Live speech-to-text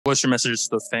What's your message to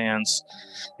the fans,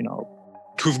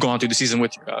 who've gone through the season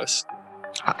with you guys?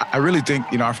 I really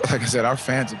think, like I said, our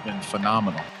fans have been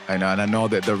phenomenal. And I know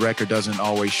that the record doesn't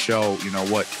always show,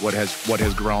 what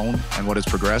has grown and what has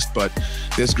progressed. But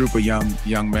this group of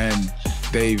young men,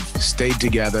 they've stayed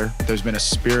together. There's been a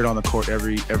spirit on the court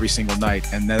every single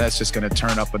night. And then that's just going to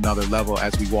turn up another level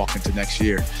as we walk into next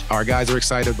year. Our guys are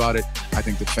excited about it. I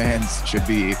think the fans should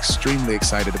be extremely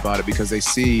excited about it because they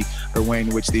see the way in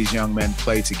which these young men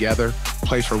play together,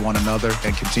 play for one another,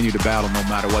 and continue to battle no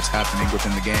matter what's happening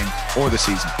within the game or the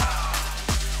season.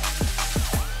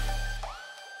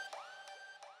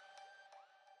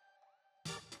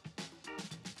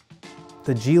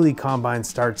 The G League Combine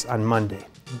starts on Monday.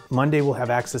 Monday we'll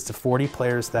have access to 40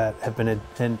 players that have been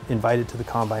invited to the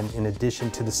Combine in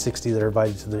addition to the 60 that are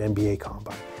invited to the NBA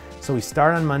Combine. So we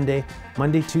start on Monday.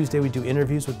 Monday, Tuesday we do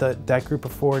interviews with that group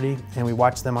of 40 and we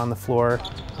watch them on the floor.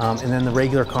 And then the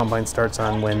regular Combine starts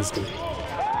on Wednesday.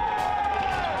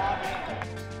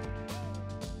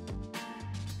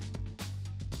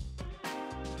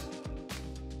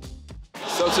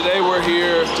 So today we're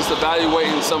here just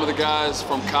evaluating some of the guys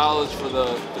from college for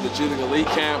the G League Elite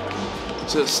Camp.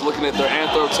 Just looking at their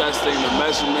anthro testing, the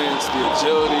measurements, the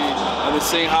agility, and then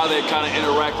seeing how they kind of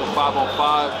interact with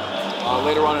 5-on-5.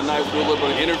 Later on at night, we do a little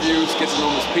bit of interviews, get to know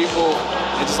them as people,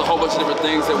 and just a whole bunch of different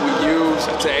things that we use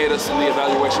to aid us in the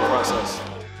evaluation process.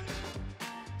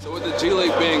 So with the G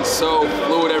League being so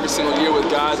fluid every single year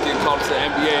with guys getting called to the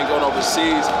NBA and going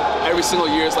overseas, every single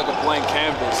year is like a blank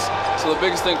canvas. So the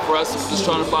biggest thing for us is just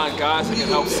trying to find guys that can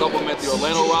help supplement the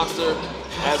Orlando roster,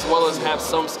 as well as have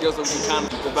some skills that we can kind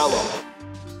of develop.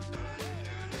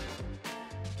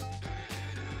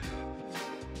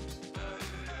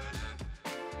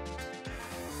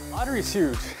 Lottery is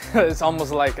huge. It's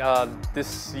almost like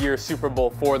this year's Super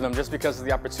Bowl for them, just because of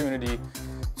the opportunity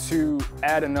to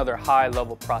add another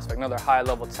high-level prospect, another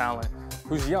high-level talent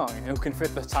who's young and who can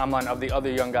fit the timeline of the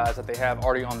other young guys that they have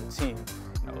already on the team.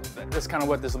 That's kind of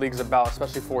what this league is about,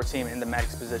 especially for a team in the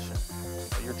Magic's position.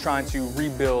 You're trying to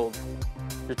rebuild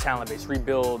your talent base,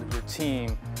 rebuild your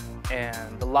team,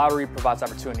 and the lottery provides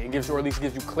opportunity. It gives you, or at least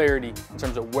gives you clarity in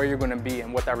terms of where you're going to be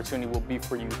and what the opportunity will be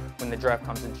for you when the draft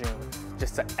comes in June.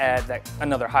 Just to add that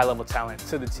another high-level talent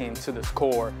to the team, to this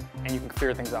core, and you can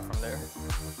figure things out from there.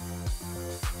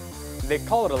 They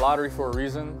call it a lottery for a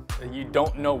reason. You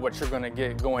don't know what you're going to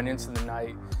get going into the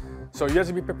night. So you have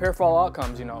to be prepared for all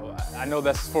outcomes. I know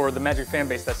that's for the Magic fan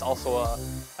base, that's also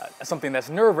something that's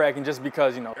nerve-wracking just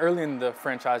because, early in the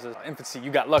franchise's infancy,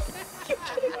 you got lucky.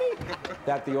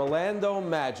 That the Orlando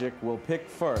Magic will pick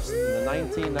first in the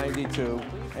 1992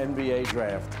 NBA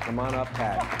Draft. Come on up,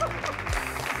 Pat.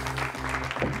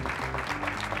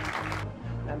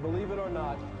 And believe it or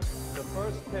not, the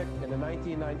first pick in the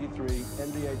 1993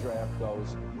 NBA Draft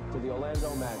goes to the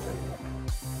Orlando Magic.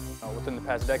 Within the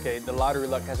past decade, the lottery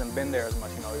luck hasn't been there as much.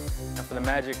 And for the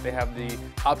Magic, they have the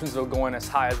options of going as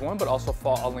high as 1, but also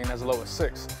falling as low as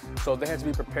 6. So they have to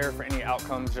be prepared for any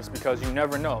outcomes just because you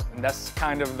never know. And that's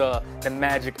kind of the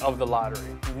magic of the lottery.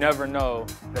 You never know.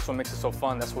 That's what makes it so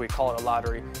fun. That's why we call it a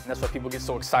lottery. And that's why people get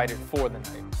so excited for the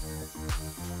night.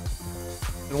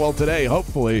 Well, today,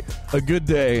 hopefully, a good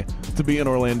day to be an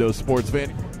Orlando sports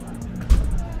fan.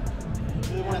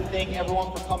 I want to thank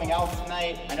everyone for coming out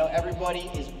tonight. I know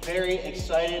everybody is very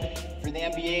excited for the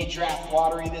NBA draft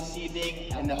lottery this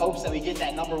evening in the hopes that we get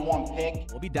that #1 pick.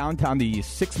 We'll be downtown, the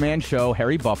six-man show,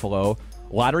 Harry Buffalo,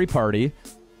 lottery party.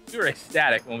 We were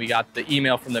ecstatic when we got the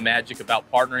email from the Magic about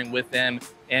partnering with them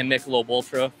and Michelob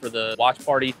Ultra for the watch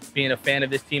party. Being a fan of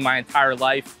this team my entire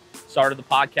life, started the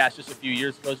podcast just a few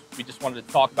years ago. We just wanted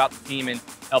to talk about the team and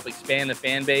help expand the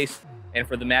fan base. And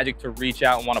for the Magic to reach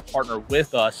out and want to partner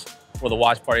with us for the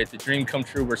watch party, it's a dream come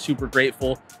true. We're super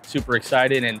grateful, super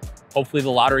excited, and hopefully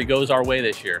the lottery goes our way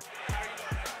this year.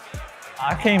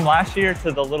 I came last year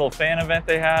to the little fan event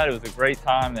they had. It was a great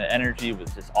time. The energy was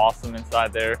just awesome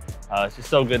inside there. It's just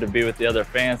so good to be with the other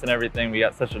fans and everything. We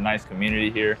got such a nice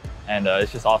community here, and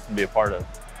it's just awesome to be a part of.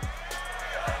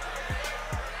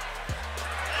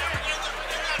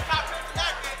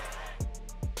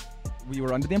 We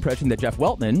were under the impression that Jeff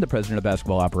Weltman, the president of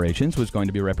Basketball Operations, was going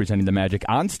to be representing the Magic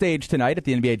on stage tonight at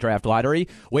the NBA Draft Lottery.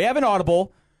 We have an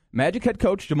audible. Magic head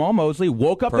coach Jamahl Mosley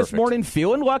woke up this morning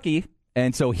feeling lucky,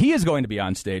 and so he is going to be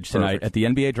on stage tonight at the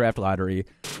NBA Draft Lottery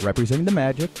representing the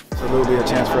Magic. Absolutely a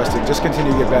chance for us to just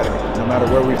continue to get better. No matter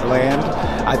where we land,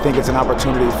 I think it's an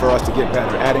opportunity for us to get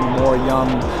better. Adding more young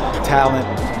talent,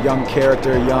 young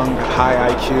character, young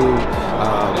high IQ,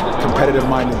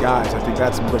 competitive-minded guys. I think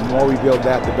that's the more we build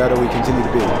that, the better we continue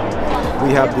to be.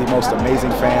 we have the most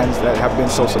amazing fans that have been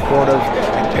so supportive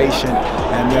and patient,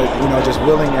 and they're, just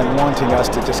willing and wanting us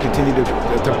to just continue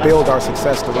to build our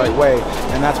success the right way,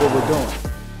 and that's what we're doing.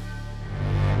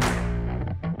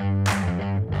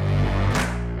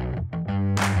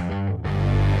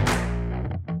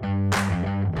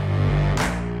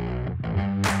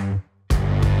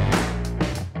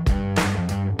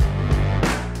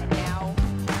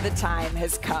 Time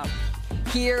has come.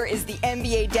 Here is the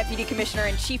NBA Deputy Commissioner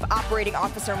and Chief Operating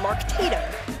Officer Mark Tatum,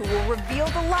 who will reveal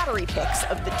the lottery picks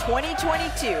of the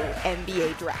 2022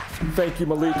 NBA Draft. Thank you,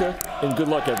 Malika, and good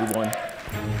luck, everyone.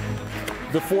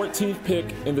 The 14th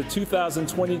pick in the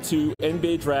 2022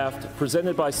 NBA Draft,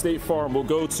 presented by State Farm, will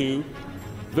go to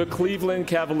the Cleveland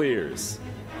Cavaliers.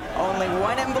 Only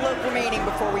one envelope remaining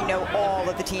before we know all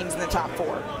of the teams in the top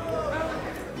 4.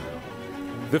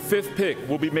 The 5th pick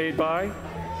will be made by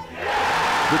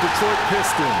the Detroit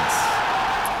Pistons.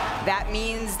 That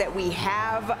means that we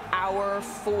have our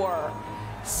 4.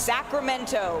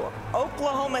 Sacramento,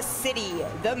 Oklahoma City,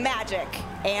 the Magic,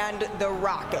 and the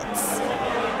Rockets.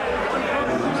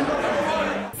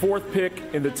 4th pick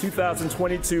in the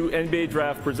 2022 NBA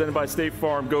Draft presented by State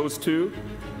Farm goes to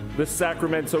the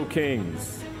Sacramento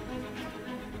Kings.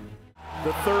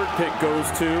 The 3rd pick goes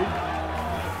to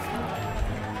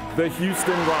the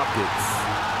Houston Rockets.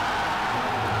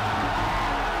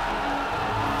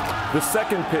 The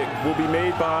 2nd pick will be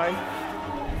made by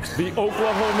the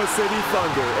Oklahoma City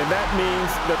Thunder, and that means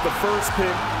that the 1st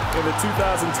pick in the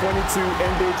 2022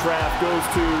 NBA Draft goes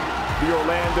to the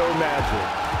Orlando Magic.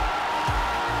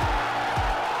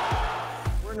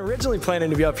 We're originally planning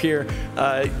to be up here.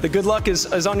 The good luck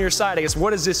is on your side, I guess. What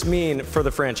does this mean for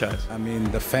the franchise? I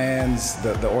mean, the fans,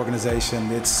 the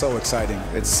organization, it's so exciting.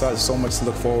 It's so much to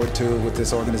look forward to with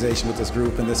this organization, with this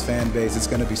group, and this fan base. It's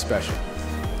going to be special.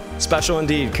 Special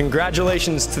indeed.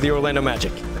 Congratulations to the Orlando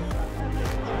Magic. Okay,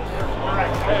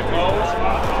 Mo.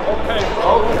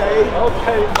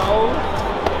 Okay, Mo.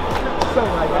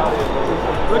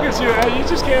 Look at you, hey, you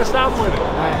just can't stop with it.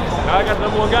 Now I got the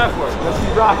 #1 guy for it. Let's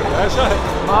keep rocking. That's right.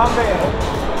 My man.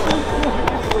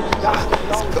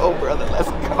 Let's go, brother. Let's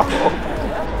go.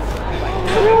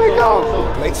 Here we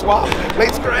go. Late swap,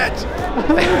 late scratch.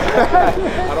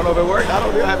 I don't know if it worked. I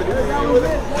don't have anything to do with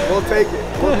it. We'll take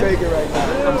it. We'll take it right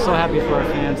now. I'm so happy for our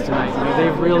fans tonight.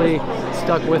 They've really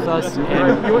stuck with us,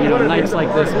 and nights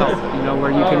like this help.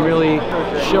 Where you can really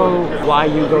show why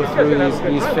you go through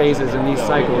these phases and these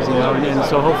cycles. And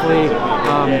so hopefully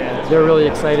they're really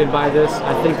excited by this.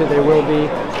 I think that they will be.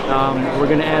 We're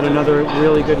going to add another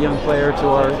really good young player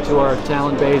to our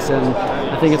talent base, and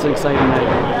I think it's an exciting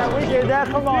night. We did that.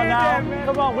 Come on now.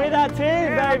 Come on, we're that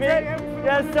team, baby.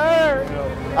 Yes, sir.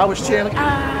 I was cheering like,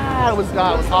 it was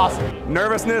awesome.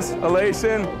 Nervousness,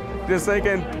 elation, just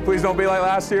thinking, please don't be like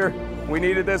last year. We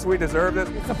needed this, we deserve this.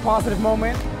 It's a positive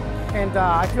moment, and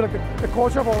I feel like the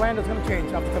culture of Orlando is going to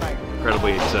change after tonight.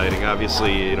 Incredibly exciting.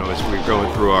 Obviously, as we're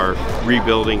going through our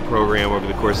rebuilding program over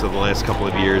the course of the last couple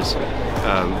of years,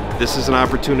 this is an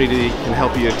opportunity that can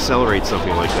help you accelerate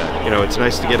something like that. It's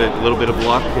nice to get a little bit of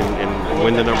luck and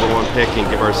win the #1 pick and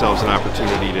give ourselves an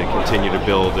opportunity to continue to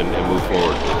build and move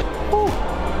forward. Woo.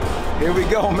 Here we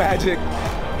go, Magic.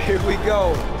 Here we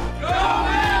go.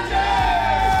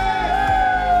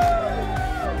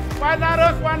 Why not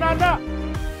us? Why not us?